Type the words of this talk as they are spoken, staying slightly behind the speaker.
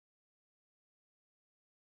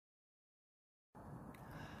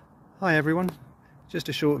Hi everyone, just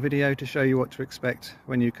a short video to show you what to expect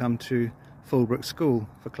when you come to Fullbrook School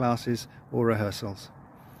for classes or rehearsals.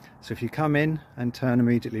 So if you come in and turn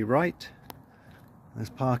immediately right, there's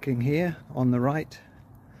parking here on the right,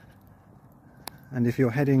 and if you're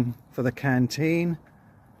heading for the canteen,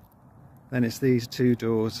 then it's these two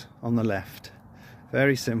doors on the left.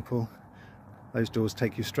 Very simple. Those doors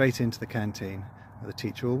take you straight into the canteen where the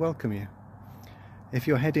teacher will welcome you. If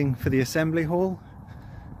you're heading for the assembly hall,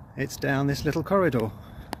 it's down this little corridor.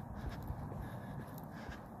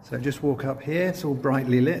 So just walk up here, it's all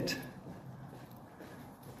brightly lit.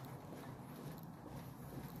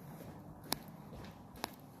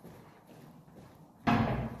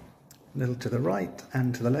 A little to the right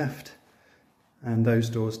and to the left, and those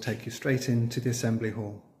doors take you straight into the assembly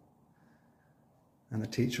hall. And the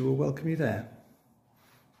teacher will welcome you there.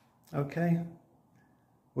 Okay,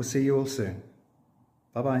 we'll see you all soon.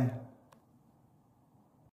 Bye-bye.